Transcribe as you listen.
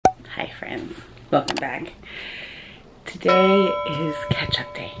Hi friends, welcome back. Today is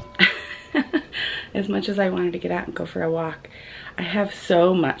catch-up day. As much as I wanted to get out and go for a walk, I have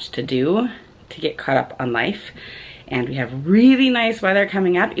so much to do to get caught up on life. And we have really nice weather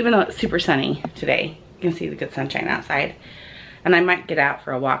coming up, even though it's super sunny today. You can see the good sunshine outside. And I might get out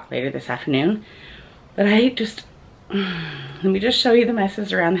for a walk later this afternoon. But let me just show you the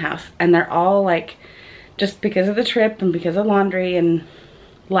messes around the house. And they're all like, just because of the trip and because of laundry and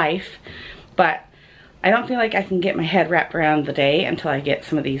life. But I don't feel like I can get my head wrapped around the day until I get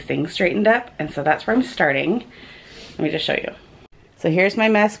some of these things straightened up. And so that's where I'm starting. Let me just show you. So here's my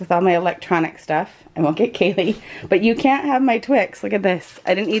mess with all my electronic stuff. I won't get Kaylee, but you can't have my Twix. Look at this.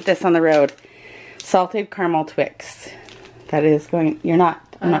 I didn't eat this on the road. Salted caramel Twix. That is going,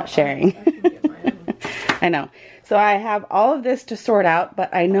 I'm not sharing. I know. So I have all of this to sort out,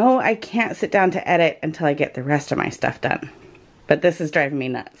 but I know I can't sit down to edit until I get the rest of my stuff done. But this is driving me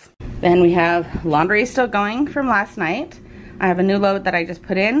nuts. Then we have laundry still going from last night. I have a new load that I just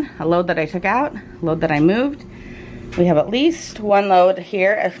put in, a load that I took out, a load that I moved. We have at least one load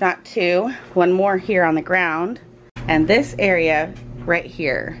here, if not two, one more here on the ground. And this area right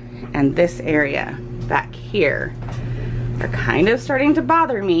here and this area back here are kind of starting to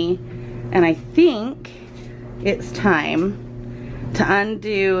bother me. And I think it's time to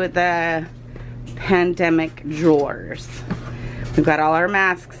undo the pandemic drawers. We've got all our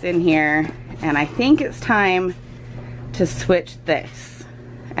masks in here, and I think it's time to switch this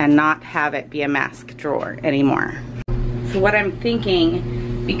and not have it be a mask drawer anymore. So what I'm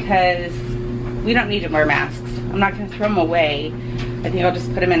thinking, because we don't need to wear masks, I'm not going to throw them away. I think I'll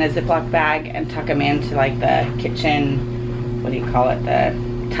just put them in a Ziploc bag and tuck them into like the kitchen, what do you call it,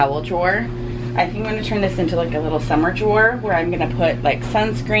 the towel drawer. I think I'm going to turn this into like a little summer drawer where I'm going to put like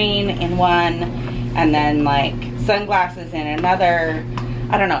sunscreen in one and then like sunglasses in another.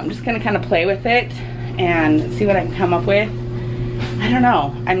 I don't know, I'm just going to kind of play with it and see what I can come up with. I don't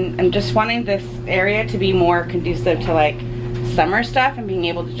know, I'm just wanting this area to be more conducive to like summer stuff and being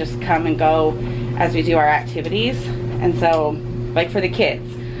able to just come and go as we do our activities. And so like for the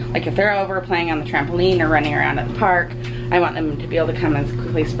kids, like if they're over playing on the trampoline or running around at the park, I want them to be able to come and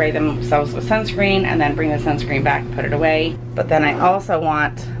quickly spray themselves with sunscreen and then bring the sunscreen back, put it away. But then I also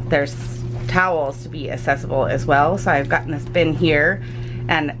want their towels to be accessible as well. So I've gotten this bin here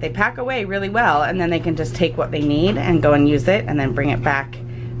and they pack away really well, and then they can just take what they need and go and use it and then bring it back,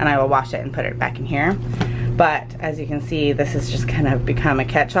 and I will wash it and put it back in here. But as you can see, this has just kind of become a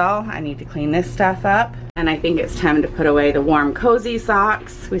catch-all. I need to clean this stuff up. And I think it's time to put away the warm, cozy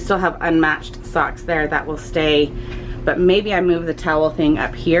socks. We still have unmatched socks there that will stay. But maybe I move the towel thing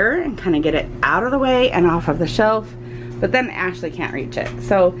up here and kind of get it out of the way and off of the shelf. But then Ashley can't reach it.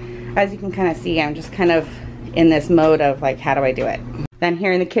 So as you can kind of see, I'm just kind of in this mode of like, how do I do it? Then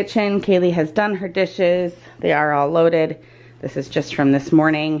here in the kitchen, Kaylee has done her dishes. They are all loaded. This is just from this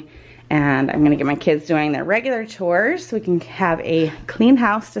morning. And I'm gonna get my kids doing their regular chores so we can have a clean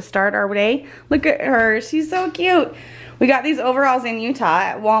house to start our day. Look at her, she's so cute. We got these overalls in Utah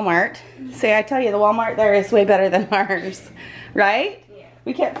at Walmart. See, I tell you, the Walmart there is way better than ours, right? Yeah.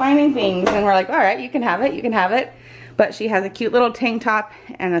 We kept finding things and we're like, all right, you can have it, you can have it. But she has a cute little tank top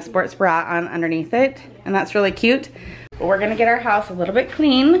and a sports bra on underneath it, and that's really cute. But we're gonna get our house a little bit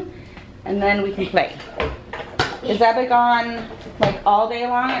clean and then we can play. Is Abby gone like all day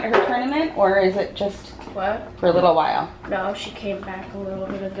long at her tournament, or is it just what? For a little while? No, she came back a little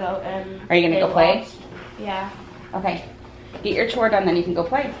bit ago and are you gonna go play? Lost. Yeah. Okay. Get your chore done, then you can go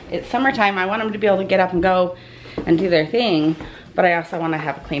play. It's summertime. I want them to be able to get up and go and do their thing, but I also want to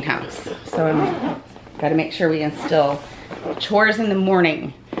have a clean house. So I'm got to make sure we instill chores in the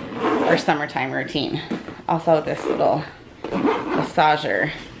morning for summertime routine. Also, this little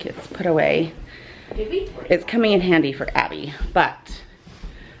massager gets put away. It's coming in handy for Abby, but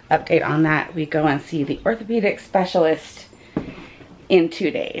update on that, we go and see the orthopedic specialist in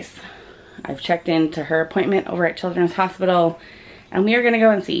 2 days. I've checked into her appointment over at Children's Hospital, and we are gonna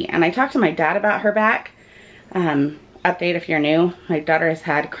go and see. And I talked to my dad about her back. Update if you're new, my daughter has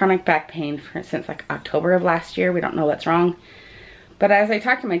had chronic back pain since like October of last year. We don't know what's wrong. But as I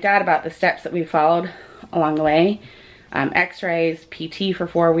talked to my dad about the steps that we followed along the way, x-rays, PT for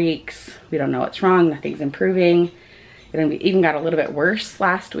 4 weeks, we don't know what's wrong, nothing's improving. It even got a little bit worse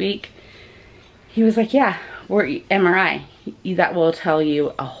last week. He was like, yeah, we're MRI. That will tell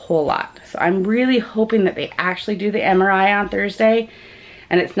you a whole lot. So I'm really hoping that they actually do the MRI on Thursday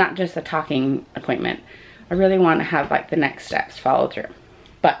and it's not just a talking appointment. I really want to have like the next steps followed through.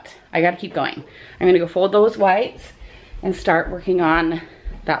 But I got to keep going. I'm going to go fold those whites and start working on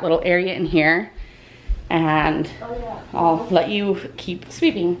that little area in here. And I'll let you keep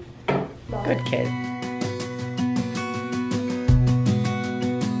sweeping. Good kid.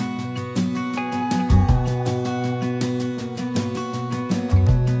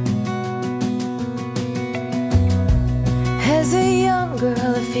 As a young girl,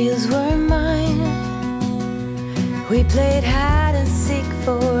 the fields were mine. We played hide and seek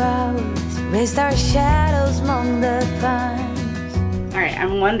for hours, raised our shadows among the pines. All right,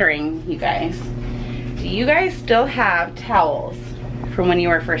 I'm wondering, you guys, do you guys still have towels from when you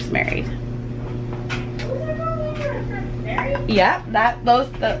were first married? Yep,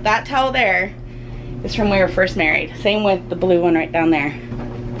 that towel there is from when we were first married. Same with the blue one right down there.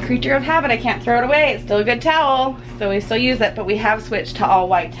 Creature of habit, I can't throw it away. It's still a good towel, so we still use it, but we have switched to all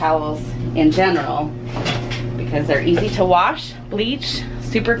white towels in general because they're easy to wash, bleach,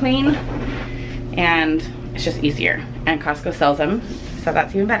 super clean, and it's just easier. And Costco sells them, so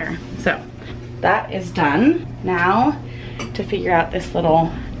that's even better. So that is done. Now to figure out this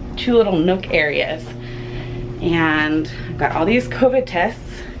two little nook areas. And I've got all these COVID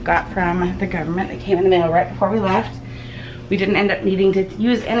tests got from the government. They came in the mail right before we left. We didn't end up needing to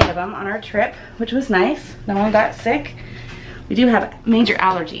use any of them on our trip, which was nice. No one got sick. We do have major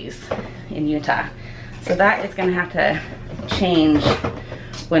allergies in Utah, so that is gonna have to change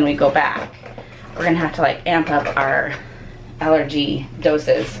when we go back. We're gonna have to like amp up our allergy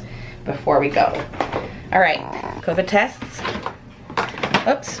doses before we go. All right, COVID tests.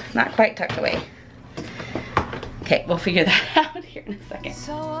 Oops, not quite tucked away. Okay, we'll figure that out here in a second.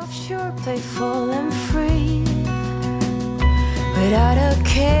 So offshore, playful and free, without a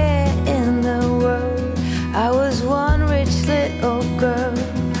care in the world. I was one rich little girl,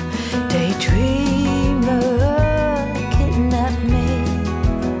 daydreamer, kidnap me,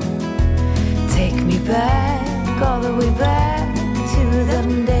 take me back, all the way back to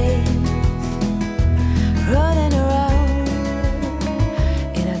them days, running around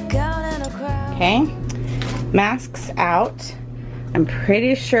in a gown and a crown. Okay, masks out. I'm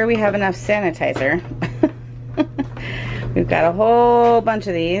pretty sure we have enough sanitizer. We've got a whole bunch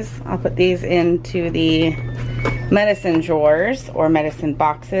of these. I'll put these into the medicine drawers or medicine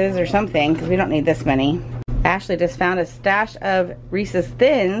boxes or something because we don't need this many. Ashley just found a stash of Reese's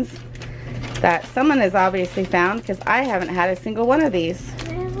Thins that someone has obviously found because I haven't had a single one of these.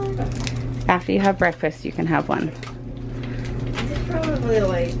 After you have breakfast, you can have one. It's probably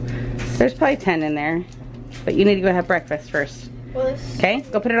like... There's probably 10 in there, but you need to go have breakfast first. Well, okay,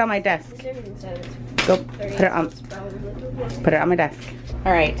 go put it on my desk. Go put it on my desk.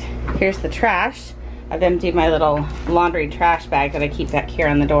 All right, here's the trash. I've emptied my little laundry trash bag that I keep back here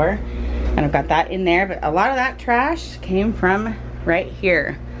on the door, and I've got that in there, but a lot of that trash came from right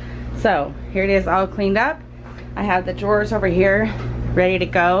here. So here it is, all cleaned up. I have the drawers over here ready to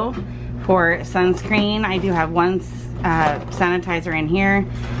go for sunscreen. I do have one sanitizer in here,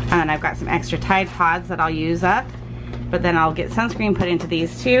 and I've got some extra Tide Pods that I'll use up. But then I'll get sunscreen put into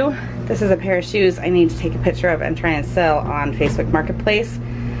these too. This is a pair of shoes I need to take a picture of and try and sell on Facebook Marketplace.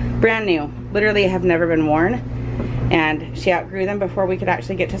 Brand new, literally have never been worn. And she outgrew them before we could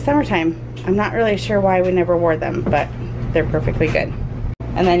actually get to summertime. I'm not really sure why we never wore them, but they're perfectly good.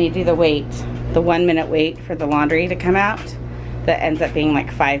 And then you do the wait, the 1 minute wait for the laundry to come out. That ends up being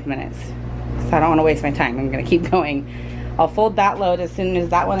like 5 minutes. So I don't wanna waste my time, I'm gonna keep going. I'll fold that load as soon as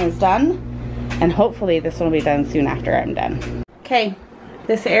that one is done. And hopefully this one will be done soon after I'm done. Okay,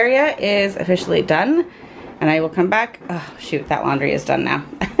 this area is officially done. And I will come back. Oh shoot, that laundry is done now.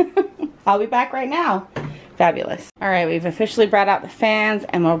 I'll be back right now. Fabulous. All right, we've officially brought out the fans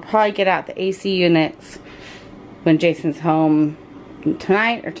and we'll probably get out the AC units when Jason's home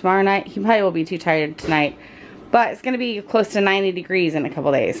tonight or tomorrow night. He probably will be too tired tonight. But it's gonna be close to 90 degrees in a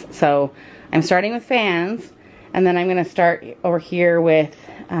couple days. So I'm starting with fans and then I'm gonna start over here with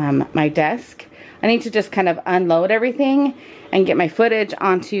my desk. I need to just kind of unload everything and get my footage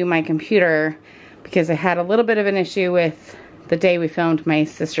onto my computer because I had a little bit of an issue with the day we filmed my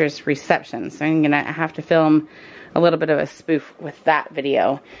sister's reception. So I'm gonna have to film a little bit of a spoof with that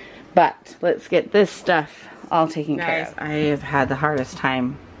video. But let's get this stuff all taken care of. I have had the hardest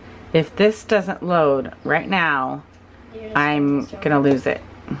time. If this doesn't load right now, I'm gonna lose it.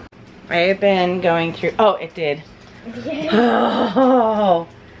 I have been going through, oh, it did. Oh.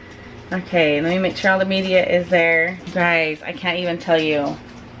 Okay, let me make sure all the media is there. Guys, I can't even tell you.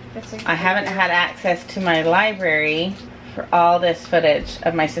 I haven't had access to my library for all this footage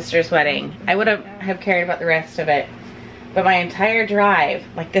of my sister's wedding. I would have cared about the rest of it. But my entire drive,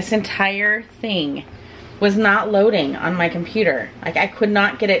 like this entire thing, was not loading on my computer. Like I could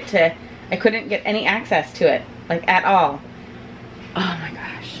not get it to, I couldn't get any access to it, like at all. Oh my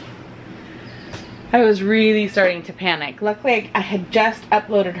gosh. I was really starting to panic. Luckily, I had just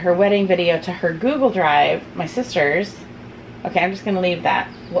uploaded her wedding video to her Google Drive, my sister's. Okay, I'm just gonna leave that.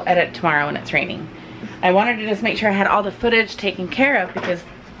 We'll edit tomorrow when it's raining. I wanted to just make sure I had all the footage taken care of because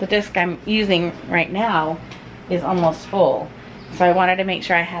the disc I'm using right now is almost full. So I wanted to make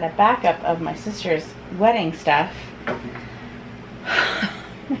sure I had a backup of my sister's wedding stuff. I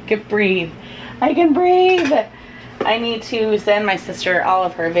can breathe. I can breathe. I need to send my sister all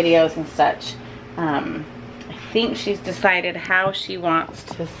of her videos and such. I think she's decided how she wants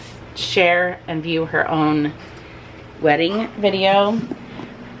to share and view her own wedding video.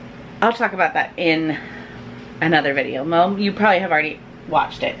 I'll talk about that in another video. Well, you probably have already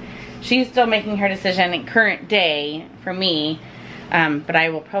watched it. She's still making her decision in current day for me, but I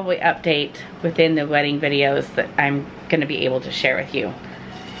will probably update within the wedding videos that I'm going to be able to share with you.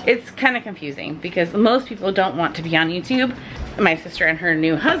 It's kind of confusing because most people don't want to be on YouTube. My sister and her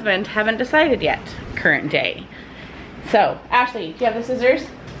new husband haven't decided yet, current day. So, Ashley, do you have the scissors?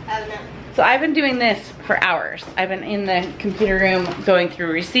 No. So I've been doing this for hours. I've been in the computer room going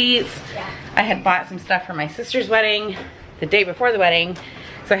through receipts. Yeah. I had bought some stuff for my sister's wedding the day before the wedding.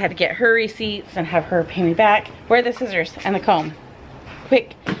 So I had to get her receipts and have her pay me back. Where are the scissors and the comb?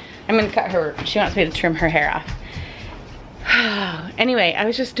 Quick, I'm gonna cut her. She wants me to trim her hair off. Anyway, I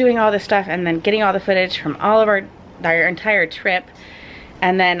was just doing all this stuff and then getting all the footage from all of our entire trip.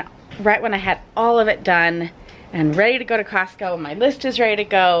 And then right when I had all of it done and ready to go to Costco, my list is ready to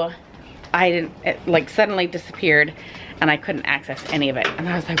go, it like suddenly disappeared and I couldn't access any of it. And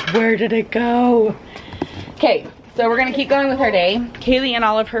I was like, where did it go? Okay, so we're gonna keep going with our day. Kaylee and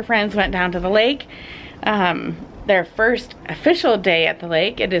all of her friends went down to the lake. Their first official day at the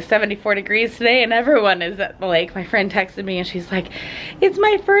lake. It is 74 degrees today and everyone is at the lake. My friend texted me and she's like, it's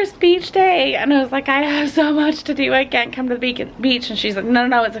my first beach day. And I was like, I have so much to do. I can't come to the beach. And she's like,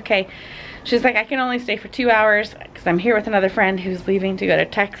 no, it's okay. She's like, I can only stay for 2 hours because I'm here with another friend who's leaving to go to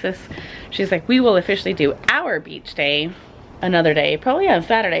Texas. She's like, we will officially do our beach day another day, probably on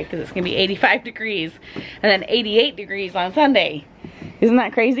Saturday because it's gonna be 85 degrees and then 88 degrees on Sunday. Isn't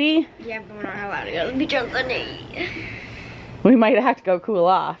that crazy? Yeah, but we're not allowed to go to the beach on Sunday. We might have to go cool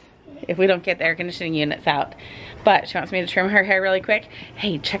off if we don't get the air conditioning units out. But she wants me to trim her hair really quick.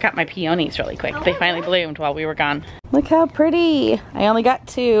 Hey, check out my peonies really quick. They finally bloomed while we were gone. Look how pretty. I only got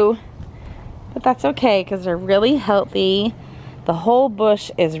 2, but that's okay because they're really healthy. The whole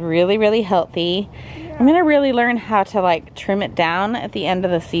bush is really, really healthy. Yeah. I'm gonna really learn how to like trim it down at the end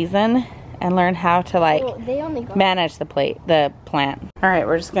of the season and learn how to like manage the plant. All right,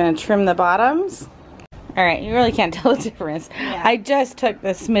 we're just gonna trim the bottoms. All right, you really can't tell the difference. Yeah. I just took the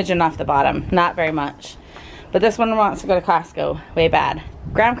smidgen off the bottom, not very much. But this one wants to go to Costco, way bad.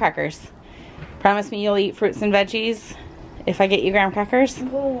 Graham crackers. Promise me you'll eat fruits and veggies if I get you graham crackers?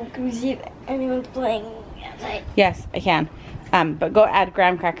 Oh, can we see if anyone's playing outside? Yes, I can. But go add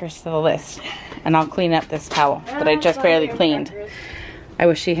graham crackers to the list and I'll clean up this towel that I just barely cleaned. I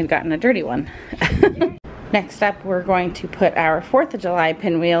wish she had gotten a dirty one. Next up, we're going to put our 4th of July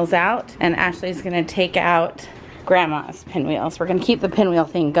pinwheels out, and Ashley's gonna take out Grandma's pinwheels. We're gonna keep the pinwheel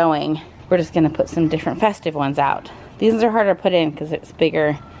thing going. We're just gonna put some different festive ones out. These are harder to put in because it's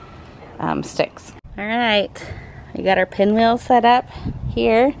bigger sticks. All right, we got our pinwheels set up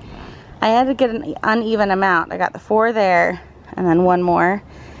here. I had to get an uneven amount. I got the 4 there and then 1 more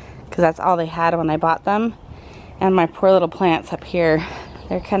because that's all they had when I bought them. And my poor little plants up here,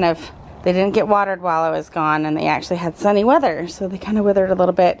 they didn't get watered while I was gone and they actually had sunny weather, so they kind of withered a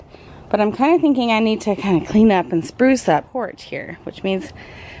little bit. But I'm kind of thinking I need to kind of clean up and spruce up porch here, which means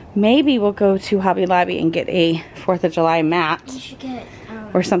maybe we'll go to Hobby Lobby and get a 4th of July mat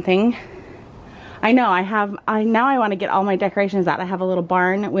or something. I know, now I want to get all my decorations out. I have a little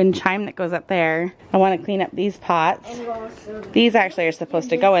barn wind chime that goes up there. I want to clean up these pots. These actually are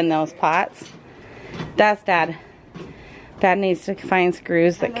supposed to go in those pots. That's Dad. Dad needs to find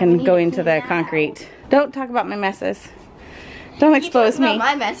screws that can go into the concrete. Don't talk about my messes. Don't expose me.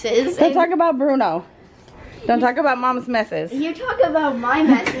 My messes. Don't talk about Bruno. Don't talk about Mom's messes. You talk about my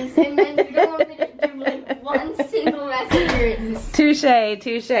messes and then you don't want me to do like one single mess of yours. Touche,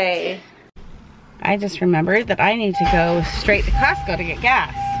 touche. I just remembered that I need to go straight to Costco to get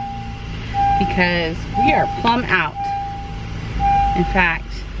gas because we are plumb out. In fact,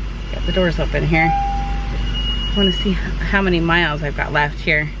 get the doors open here. I want to see how many miles I've got left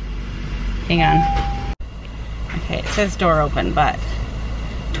here. Hang on. Okay, it says door open, but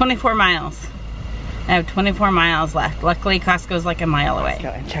 24 miles. I have 24 miles left. Luckily, Costco's like a mile away. Let's go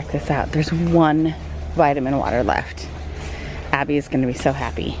and check this out. There's 1 vitamin water left. Abby is going to be so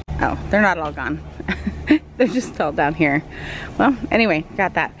happy. Oh, they're not all gone. They're just all down here. Well, anyway,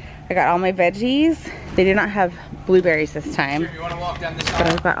 got that. I got all my veggies. They did not have blueberries this time. Sure, you want to walk down this But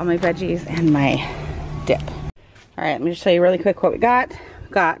I've got all my veggies and my dip. All right, let me just show you really quick what we got.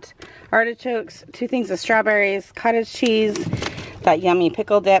 Got artichokes, 2 things of strawberries, cottage cheese, that yummy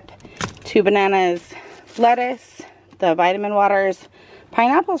pickle dip, 2 bananas, lettuce, the vitamin waters.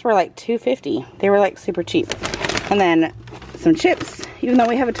 Pineapples were like $2.50. They were like super cheap. And then some chips. Even though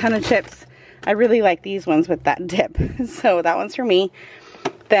we have a ton of chips, I really like these ones with that dip. So that one's for me.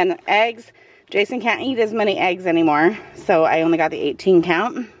 Then eggs. Jason can't eat as many eggs anymore, so I only got the 18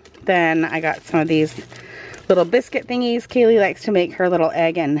 count. Then I got some of these little biscuit thingies. Kaylee likes to make her little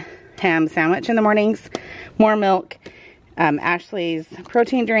egg and ham sandwich in the mornings. More milk, Ashley's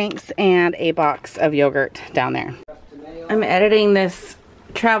protein drinks, and a box of yogurt down there. I'm editing this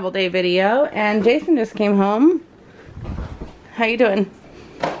travel day video, and Jason just came home. How you doing?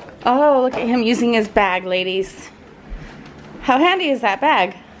 Oh, look at him using his bag, ladies. How handy is that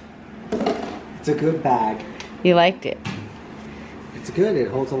bag? It's a good bag. You liked it? It's good. It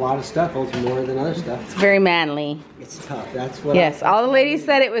holds a lot of stuff. Holds more than other stuff. It's very manly. It's tough. That's what. Yes, all the ladies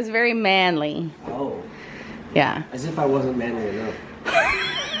said it was very manly. Oh. Yeah. As if I wasn't manly enough.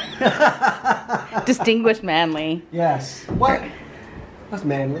 Distinguished manly. Yes. What? That's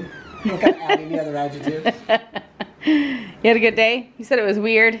manly. You don't got to add any other adjectives. You had a good day? You said it was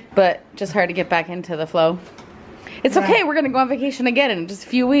weird, but just hard to get back into the flow. It's okay, we're going to go on vacation again in just a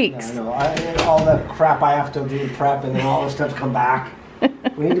few weeks. No, I know. All the crap I have to do to prep and then all the stuff to come back.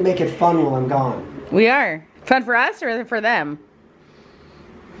 We need to make it fun while I'm gone. We are. Fun for us or for them?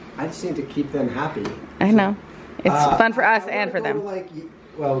 I just need to keep them happy. I know. It's fun for us and for them.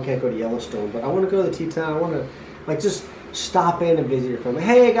 Well, we can't go to Yellowstone, but I want to go to the Teton. I want to, just stop in and visit your family.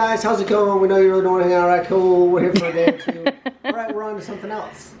 Hey, guys, how's it going? We know you really don't want to hang out. All right, cool. We're here for a day or two. All right, we're on to something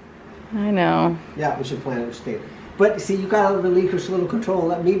else. I know. Yeah, we should plan a stay. But, see, you got to relinquish a little control and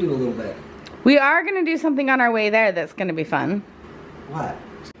let me do a little bit. We are going to do something on our way there that's going to be fun. What?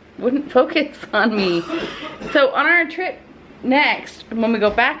 Wouldn't focus on me. So, on our trip next, when we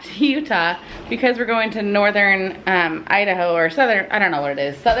go back to Utah, because we're going to northern Idaho or southern, I don't know what it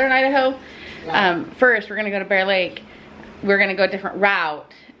is, southern Idaho. Yeah. First, we're going to go to Bear Lake. We're going to go a different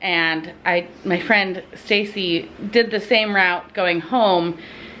route. And my friend Stacy did the same route going home.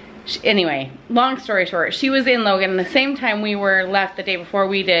 Anyway, long story short, she was in Logan the same time we were left the day before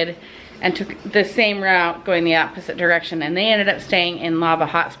we did and took the same route going the opposite direction, and they ended up staying in Lava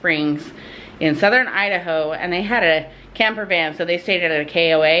Hot Springs in southern Idaho, and they had a camper van, so they stayed at a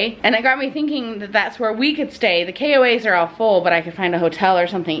KOA, and it got me thinking that that's where we could stay. The KOAs are all full, but I could find a hotel or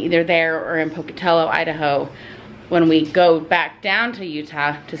something either there or in Pocatello, Idaho when we go back down to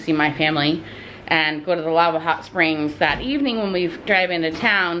Utah to see my family and go to the Lava Hot Springs that evening when we drive into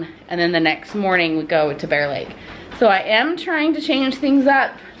town, and then the next morning we go to Bear Lake. So I am trying to change things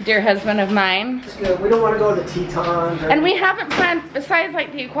up, dear husband of mine. It's good. We don't want to go to the Tetons. And we haven't planned, besides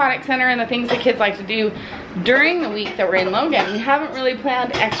like the aquatic center and the things the kids like to do during the week that we're in Logan, we haven't really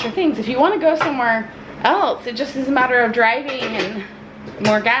planned extra things. If you want to go somewhere else, it just is a matter of driving and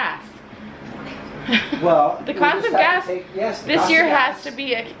more gas. Well, the cost of gas this year has to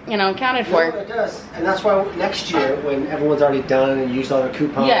be, accounted for. No, it does, and that's why next year, when everyone's already done and used all their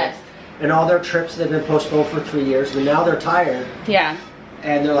coupons, yes, and all their trips that have been postponed for 3 years, and now they're tired. Yeah.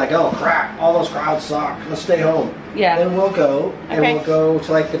 And they're like, oh crap, all those crowds suck. Let's stay home. Yeah. Then we'll go, and okay, we'll go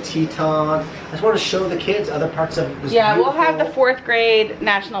to like the Teton. I just want to show the kids other parts of this. Yeah, beautiful. We'll have the 4th grade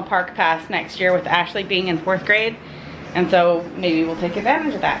National Park Pass next year with Ashley being in 4th grade, and so maybe we'll take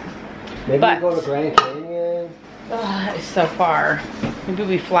advantage of that. Maybe we'll go to Grand Canyon. Oh, it's so far. Maybe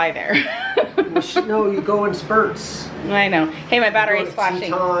we fly there. No, you go in spurts. I know. Hey, my battery's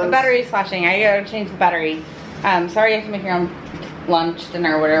flashing. The battery's flashing. I gotta change the battery. Sorry you have to make your own lunch,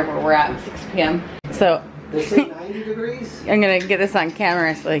 dinner, whatever we're at, 6 p.m. So, they say 90 degrees? I'm gonna get this on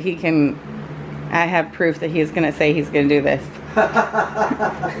camera so he can, I have proof that he's gonna say he's gonna do this.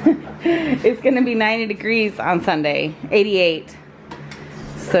 It's gonna be 90 degrees on Sunday, 88.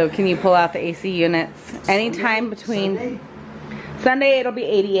 So can you pull out the AC units? Anytime between Sunday it'll be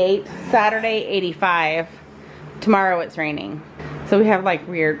 88, Saturday 85, tomorrow it's raining. So we have like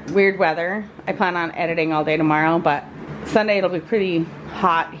weird weather. I plan on editing all day tomorrow, but Sunday it'll be pretty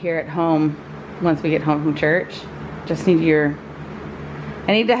hot here at home once we get home from church. Just need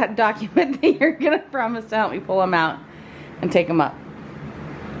I need to document that you're gonna promise to help me pull them out and take them up.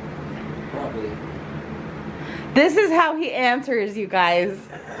 Probably. This is how he answers, you guys.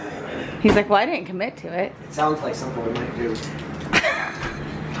 He's like, well, I didn't commit to it. It sounds like something we might do.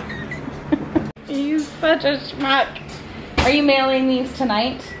 He's such a schmuck. Are you mailing these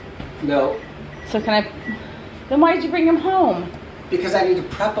tonight? No. So can I... Then why did you bring them home? Because I need to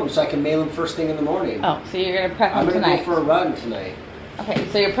prep them so I can mail them first thing in the morning. Oh, so you're gonna prep them I'm tonight? gonna go for a run tonight. Okay,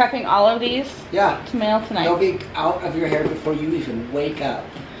 so you're prepping all of these? Yeah. To mail tonight? They'll be out of your hair before you even wake up.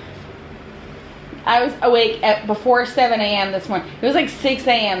 I was awake at before 7 a.m. this morning. It was like 6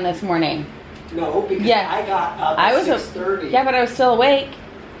 a.m. this morning. No, because Yes. I got up at 6:30. Yeah, but I was still awake.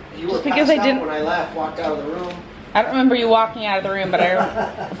 You were just because passed I out didn't. when I left, walked out of the room. I don't remember you walking out of the room, but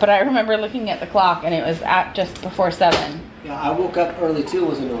I remember looking at the clock and it was at just before 7. Yeah, I woke up early too,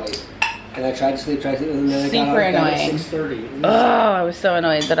 was annoyed. And I tried to sleep, and then I got Super out of bed at annoying. 6:30. Oh, I was so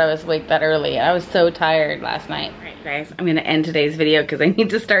annoyed that I was awake that early. I was so tired last night. All right, guys, I'm gonna end today's video because I need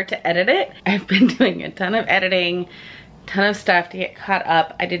to start to edit it. I've been doing a ton of editing, ton of stuff to get caught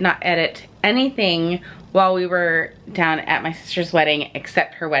up. I did not edit anything while we were down at my sister's wedding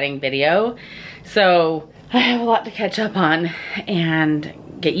except her wedding video. So I have a lot to catch up on and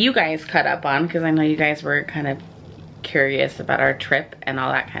get you guys caught up on because I know you guys were kind of curious about our trip and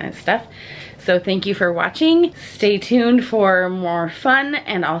all that kind of stuff. So thank you for watching. Stay tuned for more fun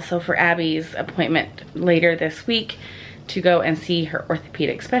and also for Abby's appointment later this week to go and see her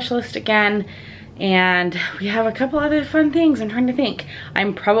orthopedic specialist again. And we have a couple other fun things I'm trying to think.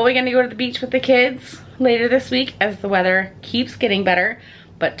 I'm probably gonna go to the beach with the kids later this week as the weather keeps getting better,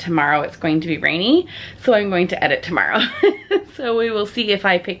 but tomorrow it's going to be rainy, so I'm going to edit tomorrow. So we will see if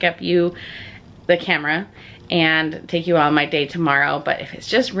I pick up the camera and take you on my day tomorrow. But if it's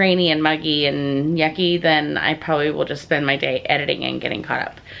just rainy and muggy and yucky, then I probably will just spend my day editing and getting caught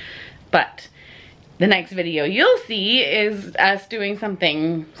up. But the next video you'll see is us doing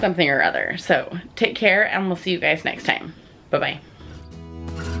something or other. So take care and we'll see you guys next time. Bye-bye.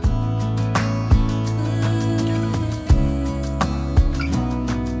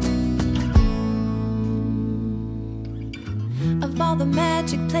 Of all the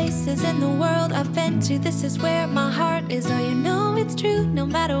magic places in the world I've been to, this is where my heart is. Oh, you know it's true. No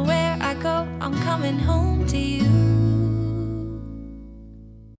matter where I go, I'm coming home to you.